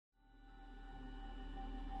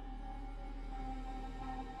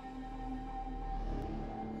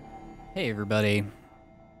Hey everybody,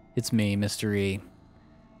 it's me, Mr. E,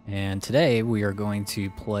 and today we are going to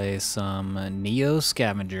play some NEO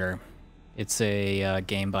Scavenger. It's a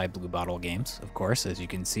game by Blue Bottle Games, of course, as you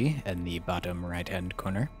can see in the bottom right-hand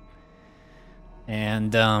corner.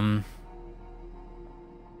 And,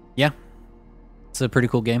 yeah, it's a pretty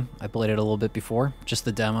cool game. I played it a little bit before, just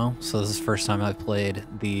the demo, so this is the first time I've played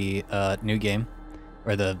the new game,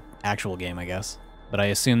 or the actual game, I guess. But I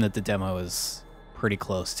assume that the demo is pretty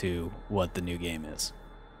close to what the new game is.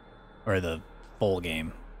 Or the full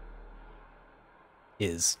game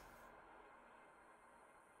is.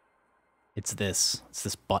 It's this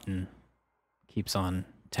button. Keeps on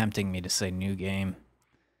tempting me to say new game.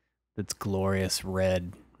 That's glorious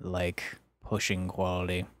red, like, pushing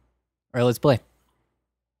quality. Alright, let's play.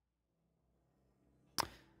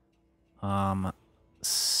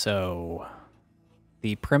 So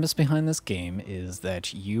the premise behind this game is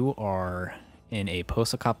that you are in a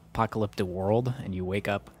post-apocalyptic world and you wake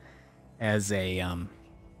up as a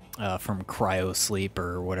from cryo sleep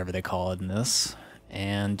or whatever they call it in this,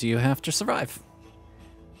 and you have to survive.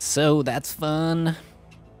 So that's fun.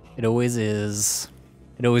 It always is.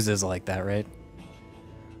 It always is like that, right?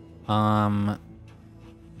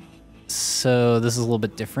 So this is a little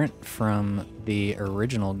bit different from the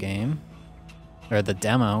original game, or the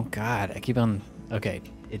demo. God, I keep on. Okay,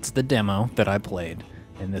 it's the demo that I played,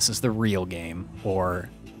 and this is the real game, or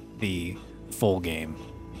the full game,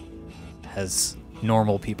 as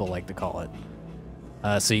normal people like to call it.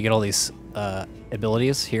 So you get all these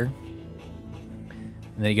abilities here,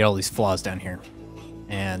 and then you get all these flaws down here,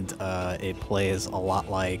 and it plays a lot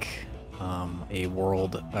like a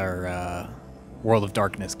World of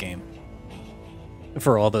Darkness game.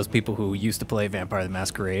 For all those people who used to play Vampire the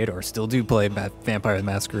Masquerade or still do play Vampire the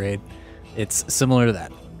Masquerade, it's similar to that,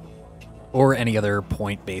 or any other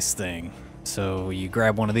point-based thing. So you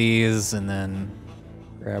grab one of these and then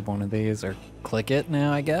grab one of these, or click it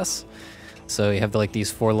now, I guess. So you have like these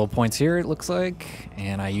 4 little points here, it looks like,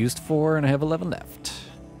 and I used 4 and I have 11 left.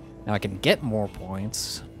 Now I can get more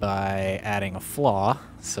points by adding a flaw.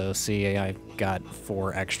 So see, I got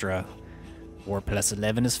 4 extra. 4 plus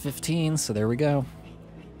 11 is 15, so there we go.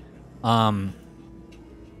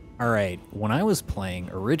 Alright, when I was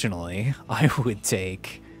playing originally, I would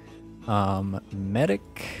take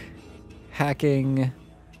medic, hacking,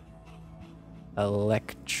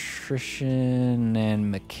 electrician,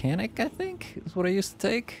 and mechanic, I think, is what I used to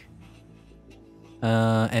take.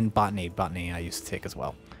 And botany. Botany I used to take as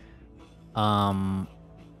well.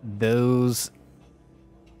 Those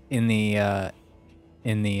in the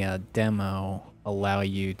demo allow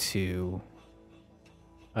you to...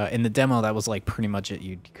 in the demo, that was like pretty much it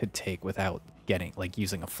you could take without getting, like,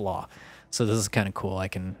 using a flaw. So this is kind of cool. I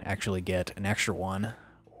can actually get an extra one,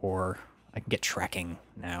 or I can get tracking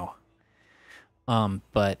now.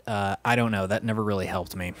 But I don't know. That never really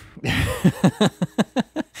helped me. I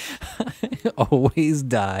always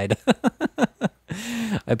died.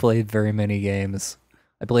 I played very many games.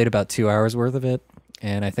 I played about 2 hours worth of it,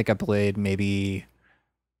 and I think I played maybe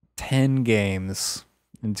 10 games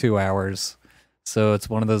in 2 hours. So it's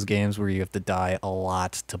one of those games where you have to die a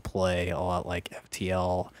lot to play, a lot like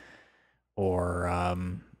FTL, or,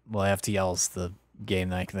 well, FTL's the game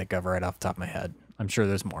that I can think of right off the top of my head. I'm sure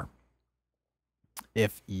there's more.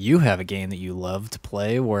 If you have a game that you love to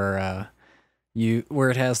play where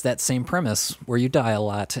it has that same premise, where you die a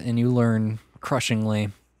lot and you learn crushingly,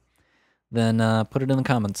 then put it in the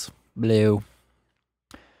comments below.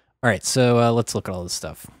 Alright, so let's look at all this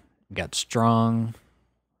stuff. We got strong,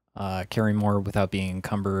 carry more without being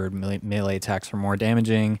encumbered, melee attacks are more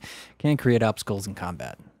damaging, can create obstacles in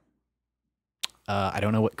combat. I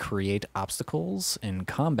don't know what create obstacles in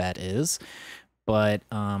combat is, but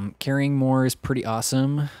carrying more is pretty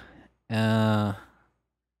awesome. Melee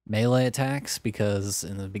attacks, because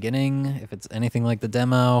in the beginning, if it's anything like the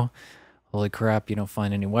demo, holy crap, you don't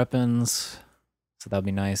find any weapons, so that'd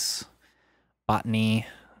be nice. Botany.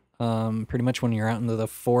 Pretty much when you're out into the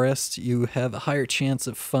forest, you have a higher chance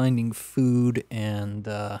of finding food and,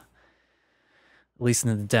 at least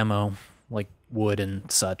in the demo, like wood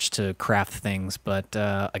and such to craft things. But,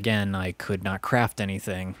 again, I could not craft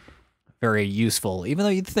anything very useful, even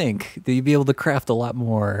though you'd think that you'd be able to craft a lot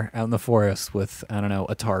more out in the forest with, I don't know,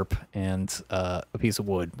 a tarp and a piece of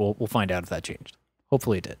wood. We'll find out if that changed.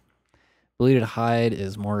 Hopefully it did. Ability to hide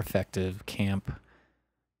is more effective. Camp.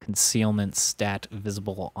 Concealment stat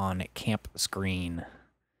visible on camp screen.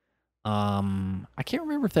 I can't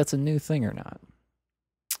remember if that's a new thing or not,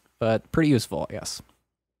 but pretty useful, I guess.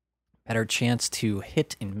 Better chance to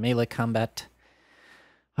hit in melee combat.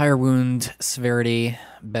 Higher wound severity,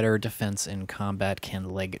 better defense in combat, can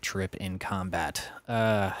leg trip in combat.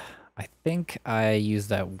 I think I used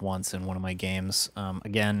that once in one of my games.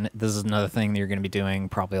 Again, this is another thing that you're going to be doing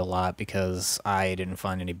probably a lot because I didn't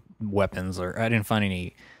find any weapons or I didn't find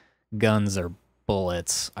any guns or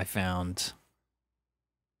bullets. I found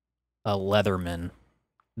a Leatherman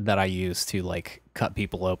that I used to like cut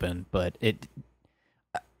people open, but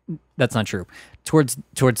that's not true. Towards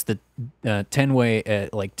the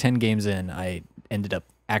 10 games in, I ended up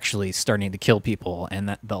actually starting to kill people, and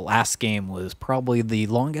that the last game was probably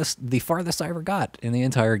the farthest I ever got in the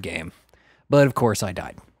entire game. But of course, I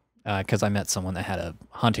died because I met someone that had a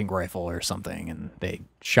hunting rifle or something, and they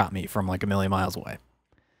shot me from like a million miles away.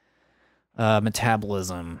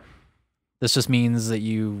 Metabolism. This just means that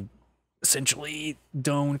you essentially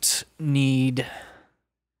don't need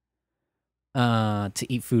to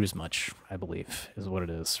eat food as much, I believe, is what it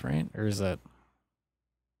is, right? Or is that...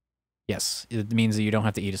 Yes, it means that you don't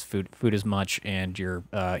have to eat food as much, and your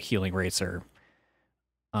healing rates are,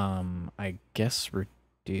 I guess,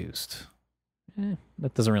 reduced.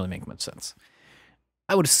 That doesn't really make much sense.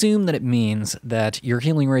 I would assume that it means that your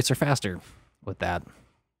healing rates are faster with that.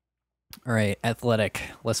 All right, athletic,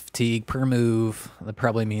 less fatigue per move. That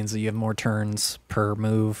probably means that you have more turns per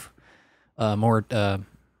move. More,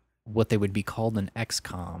 what they would be called in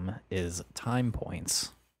XCOM is time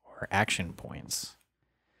points or action points.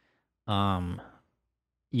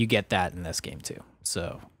 You get that in this game too.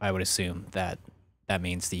 So I would assume that that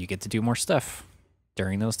means that you get to do more stuff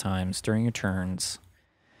during those times, during your turns.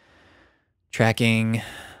 Tracking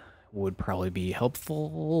would probably be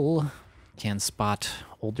helpful. Can spot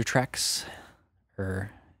older tracks,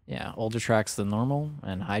 older tracks than normal,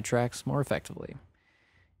 and high tracks more effectively.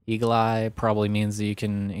 Eagle Eye probably means that you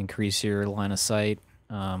can increase your line of sight.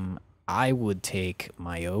 I would take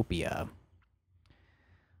myopia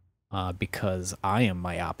because I am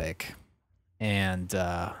myopic, and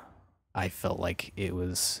I felt like it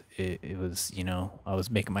was, you know, I was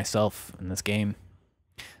making myself in this game.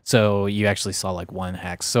 So you actually saw like one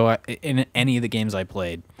hex. So in any of the games I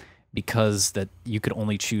played, because that you could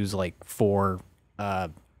only choose like 4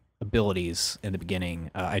 abilities in the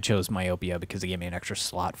beginning, I chose myopia because it gave me an extra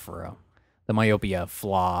slot for the myopia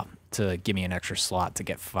flaw to give me an extra slot to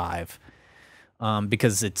get 5,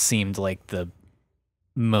 because it seemed like the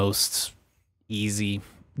most easy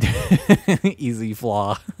easy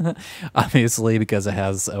flaw, obviously, because it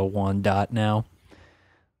has a 1 dot now.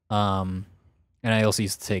 And I also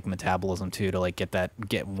used to take metabolism too to like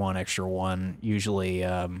get 1 extra 1. Usually,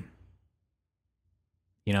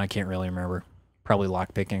 you know, I can't really remember. Probably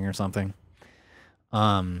lockpicking or something.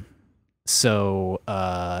 So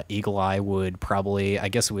Eagle Eye would probably, I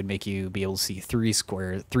guess it would make you be able to see 3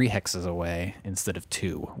 hexes away instead of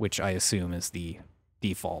 2, which I assume is the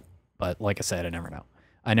default. But like I said, I never know.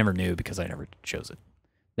 I never knew because I never chose it.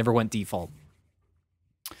 Never went default.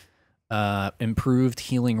 Improved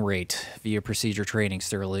healing rate via procedure training,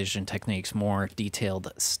 sterilization techniques, more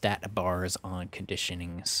detailed stat bars on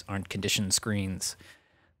condition screens.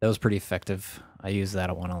 That was pretty effective. I used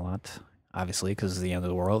that one a lot, obviously, because it's the end of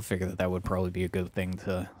the world. Figured that would probably be a good thing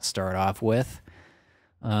to start off with.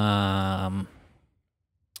 Never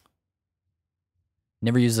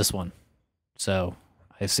used this one, so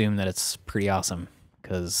I assume that it's pretty awesome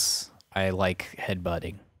because I like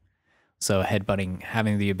headbutting. So headbutting,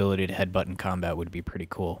 having the ability to headbutt in combat would be pretty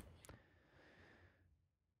cool.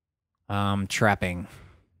 Trapping.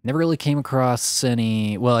 Never really came across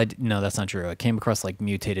any... Well, no, that's not true. I came across, like,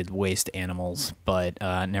 mutated waste animals, but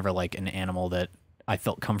never, like, an animal that I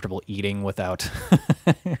felt comfortable eating without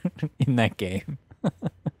in that game.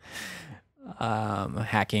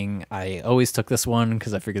 Hacking. I always took this one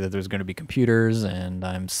because I figured that there was going to be computers, and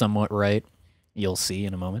I'm somewhat right. You'll see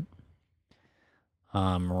in a moment.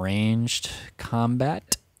 Ranged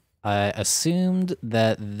combat. I assumed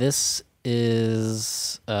that this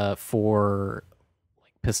is for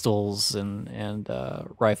pistols and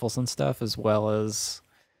rifles and stuff, as well as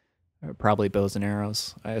probably bows and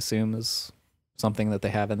arrows, I assume is something that they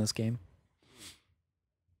have in this game.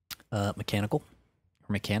 Mechanical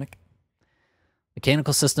or mechanic.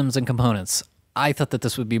 Mechanical systems and components. I thought that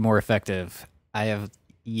this would be more effective. I have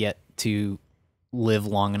yet to live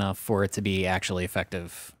long enough for it to be actually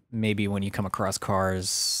effective. Maybe when you come across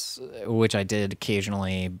cars, which I did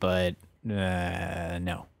occasionally, but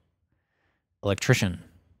no. Electrician.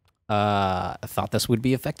 I thought this would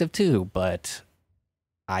be effective too, but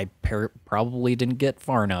I probably didn't get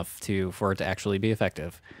far enough for it to actually be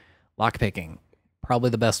effective. Lockpicking,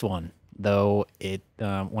 probably the best one, though it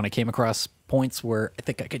when I came across points where I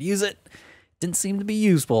think I could use it, didn't seem to be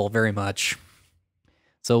useful very much.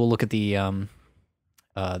 So we'll look at the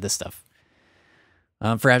this stuff.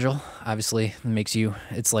 Fragile, obviously, makes you.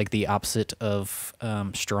 It's like the opposite of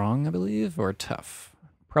strong, I believe, or tough.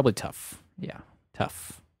 Probably tough. Yeah,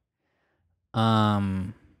 tough.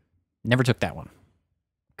 Never took that one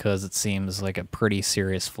because it seems like a pretty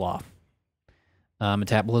serious flaw.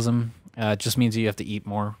 Metabolism just means you have to eat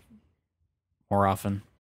more often.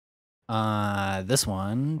 This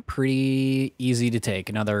one, pretty easy to take.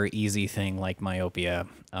 Another easy thing like myopia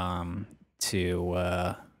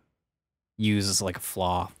to use as like a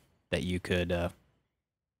flaw that you could,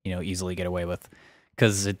 easily get away with.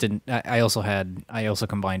 Because it didn't. I also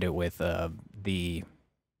combined it with the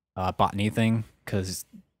botany thing because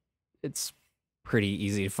it's pretty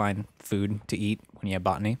easy to find food to eat when you have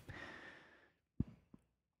botany.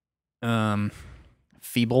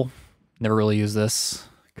 Feeble, never really use this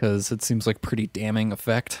because it seems like pretty damning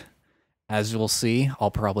effect. As you'll see, I'll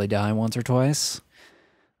probably die once or twice.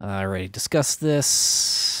 I already discussed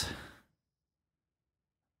this.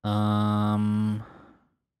 That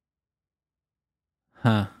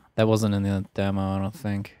wasn't in the demo, I don't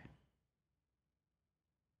think.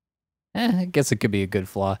 I guess it could be a good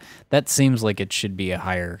flaw. That seems like it should be a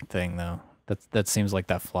higher thing, though. That seems like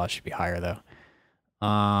that flaw should be higher, though.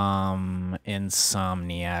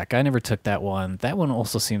 Insomniac. I never took that one. That one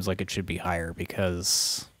also seems like it should be higher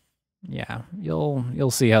because, yeah, you'll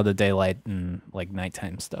see how the daylight and like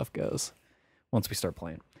nighttime stuff goes once we start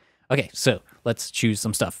playing. Okay, so let's choose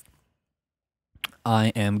some stuff. I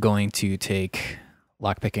am going to take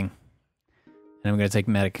lockpicking, and I'm going to take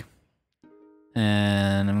medic,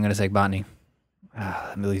 and I'm going to take botany.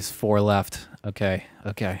 At least 4 left. Okay.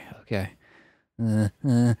 I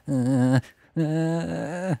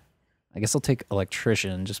guess I'll take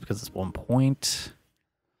electrician just because it's 1 point.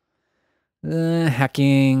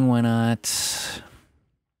 Hacking, why not?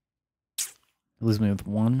 Lose me with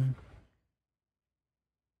 1.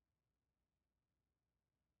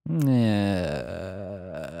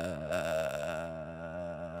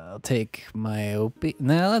 I'll take myopia.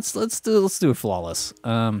 No, let's do it flawless.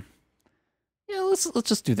 Yeah, let's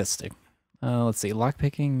just do this thing. Let's see,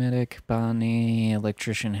 lockpicking, medic, botany,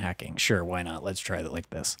 electrician, hacking. Sure, why not? Let's try it like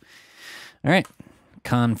this. All right,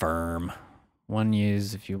 confirm. 1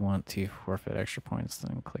 use if you want to forfeit extra points,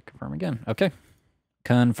 then click confirm again. Okay,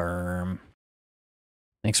 confirm.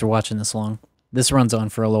 Thanks for watching this long. This runs on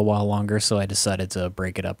for a little while longer, so I decided to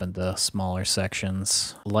break it up into smaller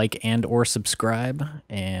sections. Like and or subscribe,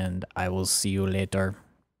 and I will see you later.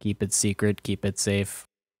 Keep it secret, keep it safe.